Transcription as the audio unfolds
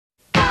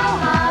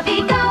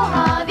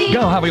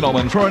Tell Harvey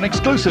Norman for an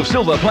exclusive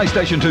silver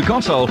PlayStation 2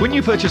 console when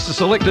you purchase a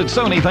selected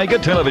Sony Vega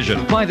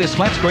television. Buy this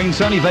flat-screen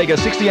Sony Vega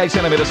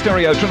 68cm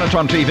stereo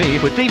Trinitron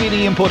TV with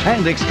DVD input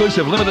and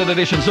exclusive limited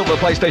edition silver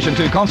PlayStation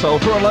 2 console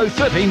for a low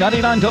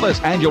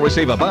 $13.99, and you'll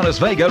receive a bonus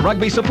Vega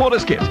Rugby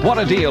Supporters Kit. What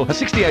a deal! A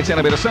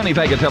 68cm Sony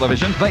Vega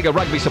television, Vega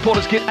Rugby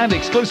Supporters Kit, and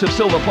exclusive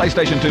silver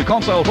PlayStation 2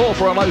 console, all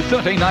for a low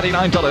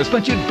 $13.99,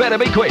 but you'd better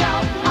be quick.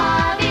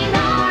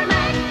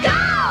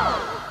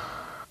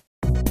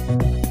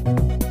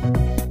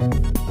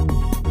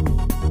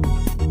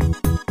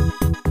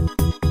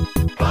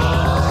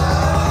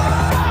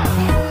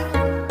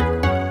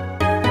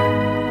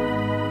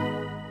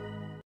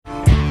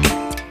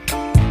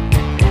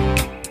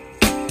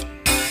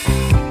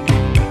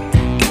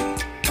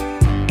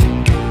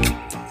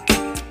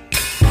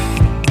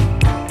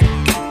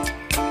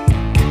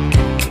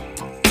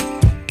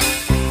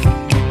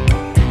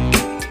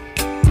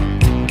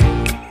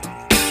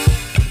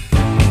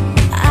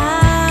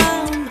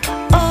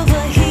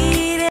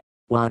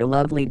 What a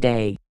lovely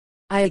day.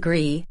 I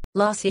agree,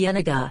 La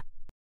Cienega.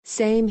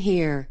 Same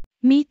here.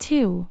 Me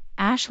too,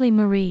 Ashley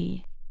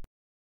Marie.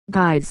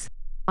 Guys,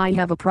 I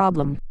have a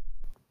problem.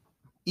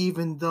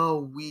 Even though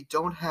we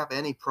don't have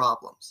any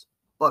problems.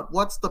 But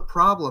what's the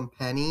problem,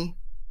 Penny?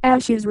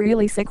 Ash is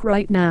really sick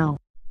right now.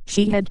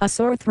 She had a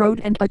sore throat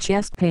and a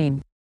chest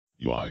pain.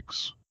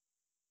 Yikes.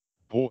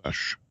 Poor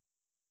Ash.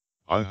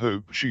 I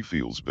hope she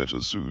feels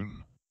better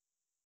soon.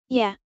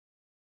 Yeah.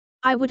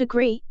 I would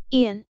agree,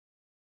 Ian.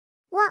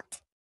 What?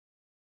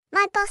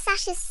 My boss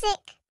Ash is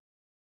sick.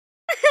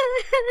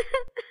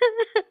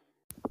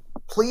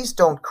 Please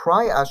don't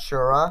cry,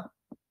 Ashura.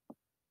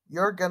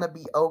 You're gonna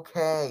be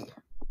okay.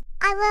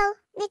 I will,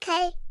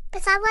 Nico,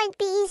 but I won't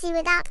be easy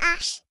without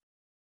Ash.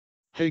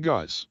 Hey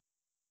guys.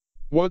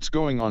 What's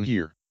going on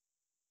here?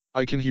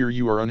 I can hear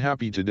you are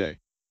unhappy today.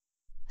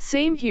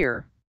 Same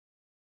here.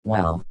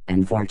 Well,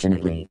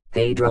 unfortunately,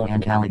 Pedro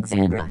and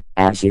Alexandra,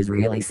 Ash is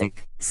really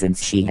sick,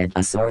 since she had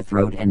a sore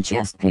throat and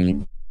chest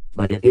pain.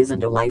 But it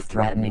isn't a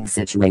life-threatening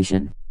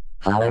situation.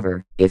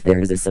 However, if there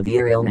is a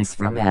severe illness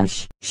from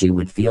Ash, she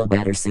would feel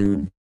better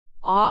soon.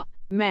 Aw,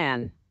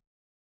 man.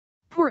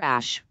 Poor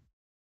Ash.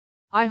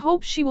 I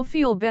hope she will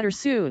feel better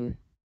soon.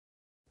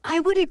 I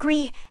would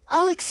agree,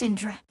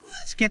 Alexandra.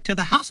 Let's get to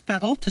the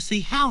hospital to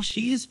see how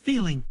she is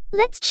feeling.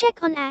 Let's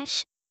check on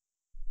Ash.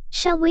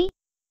 Shall we?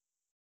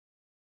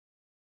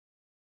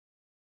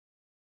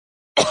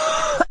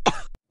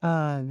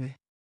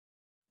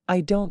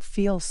 I don't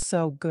feel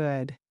so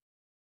good.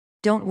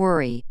 Don't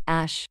worry,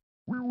 Ash.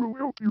 We will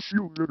help you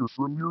feel better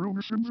from your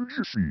illness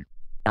immediately.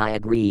 I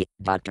agree,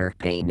 Dr.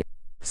 Payne.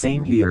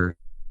 Same here.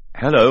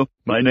 Hello,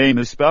 my name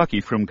is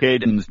Sparky from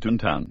Caden's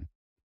Toontown.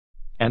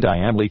 And I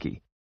am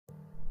Leaky.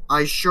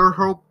 I sure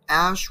hope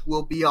Ash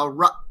will be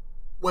alright.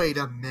 Wait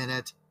a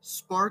minute.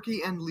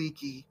 Sparky and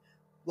Leaky,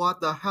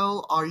 what the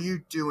hell are you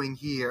doing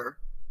here?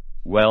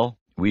 Well,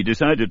 we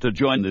decided to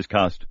join this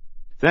cast.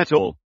 That's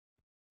all.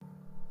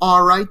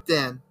 Alright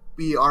then,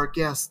 be our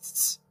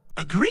guests.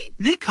 Agreed,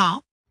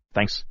 Nico.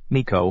 Thanks,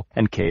 Nico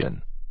and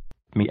Caden.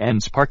 Me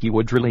and Sparky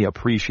would really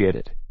appreciate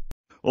it.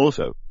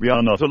 Also, we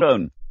are not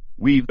alone.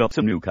 We've got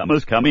some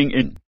newcomers coming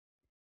in.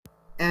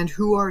 And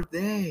who are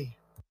they?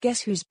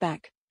 Guess who's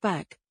back?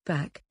 Back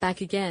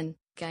again.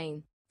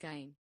 Gain.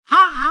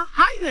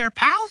 Hi there,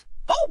 pals.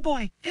 Oh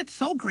boy, it's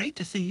so great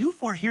to see you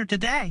four here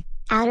today.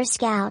 Outer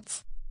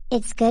Scouts.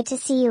 It's good to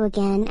see you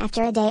again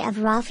after a day of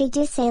Ralphie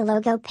Douce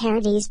logo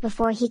parodies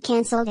before he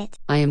cancelled it.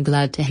 I am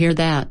glad to hear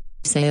that,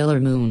 Sailor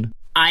Moon.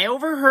 I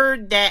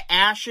overheard that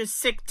Ash is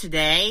sick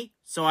today,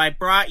 so I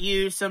brought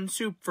you some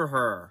soup for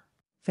her.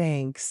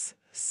 Thanks,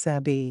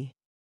 Sebby.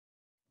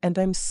 And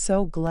I'm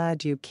so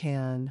glad you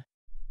can.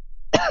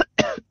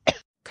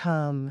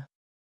 Come.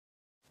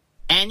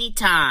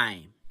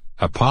 Anytime.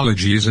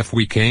 Apologies if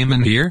we came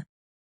in here.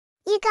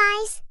 You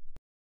guys,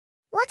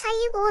 what are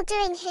you all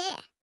doing here?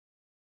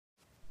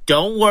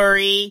 Don't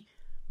worry.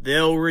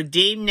 They'll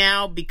redeem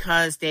now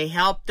because they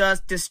helped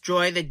us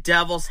destroy the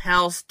Devil's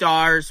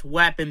Hellstar's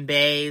weapon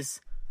base,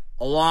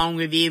 along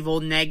with evil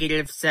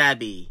negative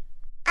Sebby.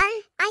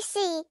 I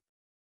see.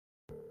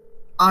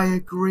 I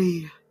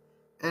agree.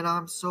 And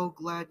I'm so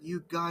glad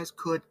you guys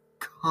could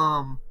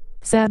come.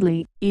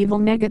 Sadly, evil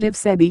negative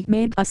Sebby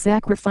made a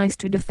sacrifice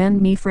to defend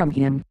me from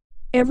him.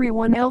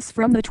 Everyone else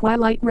from the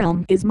Twilight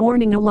Realm is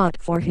mourning a lot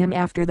for him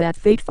after that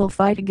fateful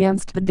fight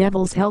against the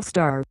Devil's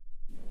Hellstar.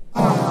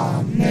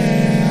 Oh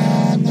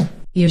man.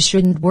 You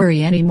shouldn't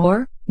worry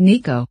anymore,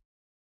 Nico.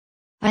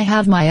 I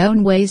have my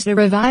own ways to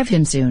revive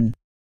him soon.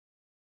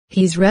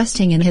 He's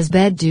resting in his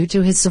bed due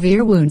to his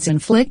severe wounds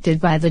inflicted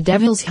by the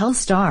Devil's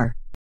Hellstar.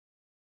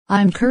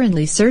 I'm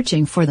currently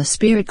searching for the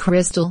spirit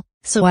crystal,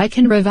 so I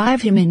can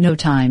revive him in no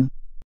time.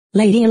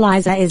 Lady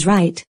Eliza is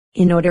right.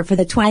 In order for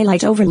the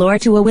Twilight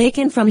Overlord to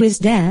awaken from his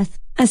death,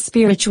 a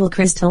spiritual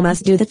crystal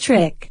must do the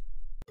trick.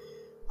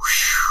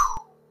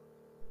 Whew.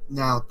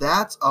 Now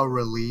that's a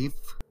relief.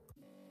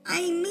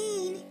 I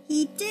mean,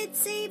 he did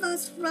save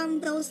us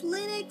from those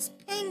Linux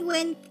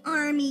Penguin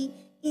army,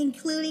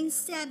 including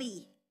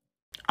Sebby.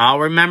 I'll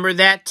remember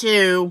that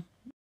too.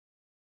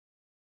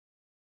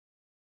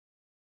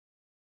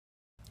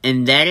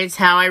 And that is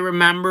how I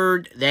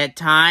remembered that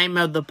time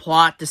of the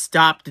plot to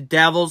stop the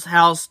Devil's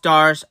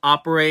Hellstars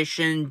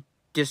Operation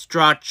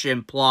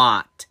Destruction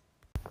plot.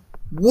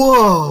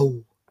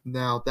 Whoa!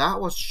 Now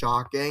that was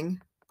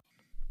shocking.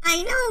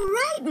 I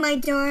know, right, my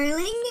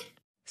darling?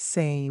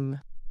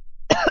 Same.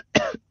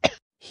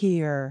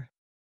 Here.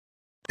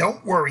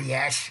 Don't worry,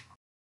 Ash.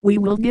 We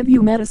will give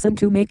you medicine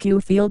to make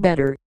you feel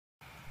better.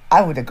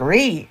 I would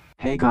agree.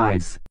 Hey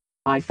guys,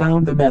 I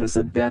found the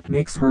medicine that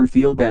makes her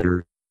feel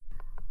better.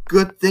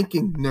 Good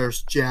thinking,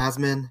 Nurse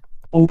Jasmine.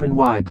 Open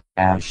wide,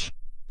 Ash.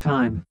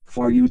 Time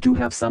for you to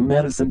have some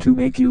medicine to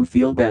make you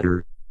feel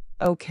better.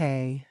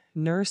 Okay,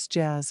 Nurse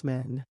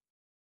Jasmine.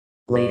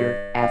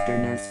 Later, after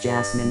Nurse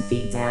Jasmine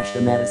feeds Ash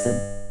the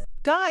medicine.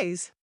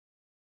 Guys,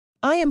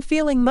 I am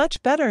feeling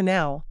much better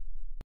now.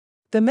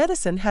 The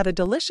medicine had a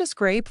delicious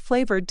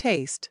grape-flavored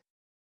taste.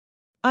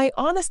 I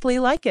honestly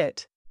like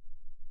it.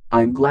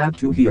 I'm glad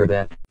to hear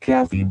that,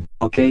 Caffeine.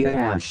 Okay,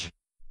 Ash.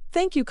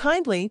 Thank you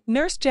kindly,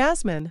 Nurse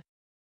Jasmine.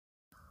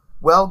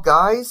 Well,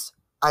 guys,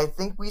 I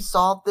think we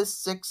solved this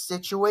sick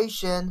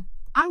situation.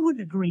 I would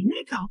agree,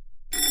 Nico.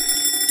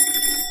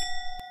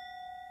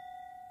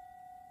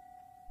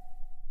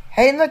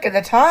 Hey, look at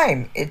the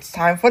time. It's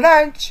time for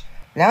lunch.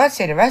 Now let's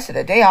take the rest of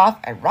the day off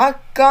and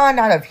rock on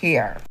out of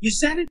here. You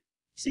said it.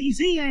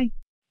 CZA.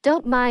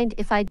 Don't mind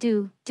if I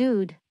do,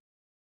 dude.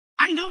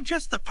 I know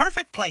just the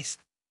perfect place.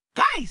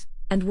 Guys!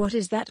 And what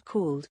is that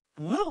called?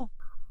 Well,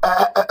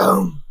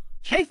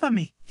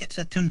 me. It's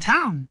a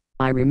Toontown.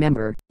 I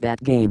remember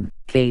that game,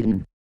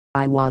 Caden.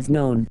 I was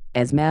known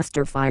as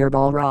Master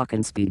Fireball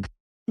Rock'n'Speed.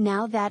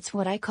 Now that's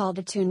what I call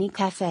the Toonie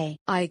Cafe.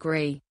 I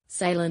agree.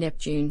 Sailor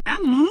Neptune.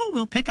 And Lulu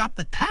will pick up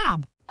the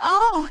tab.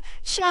 Oh,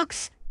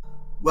 shucks.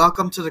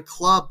 Welcome to the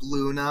club,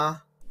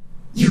 Luna.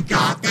 You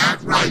got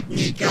that right,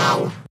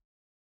 Nico.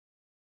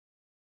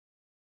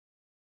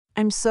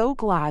 I'm so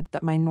glad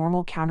that my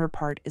normal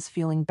counterpart is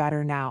feeling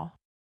better now.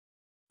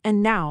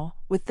 And now,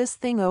 with this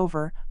thing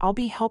over, I'll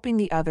be helping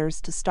the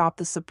others to stop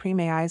the Supreme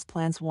AI's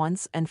plans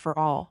once and for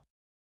all.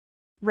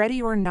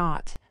 Ready or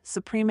not,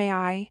 Supreme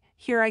AI,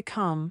 here I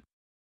come.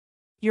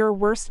 Your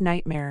worst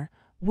nightmare,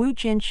 Wu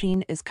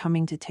Jianqin is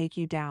coming to take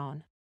you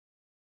down.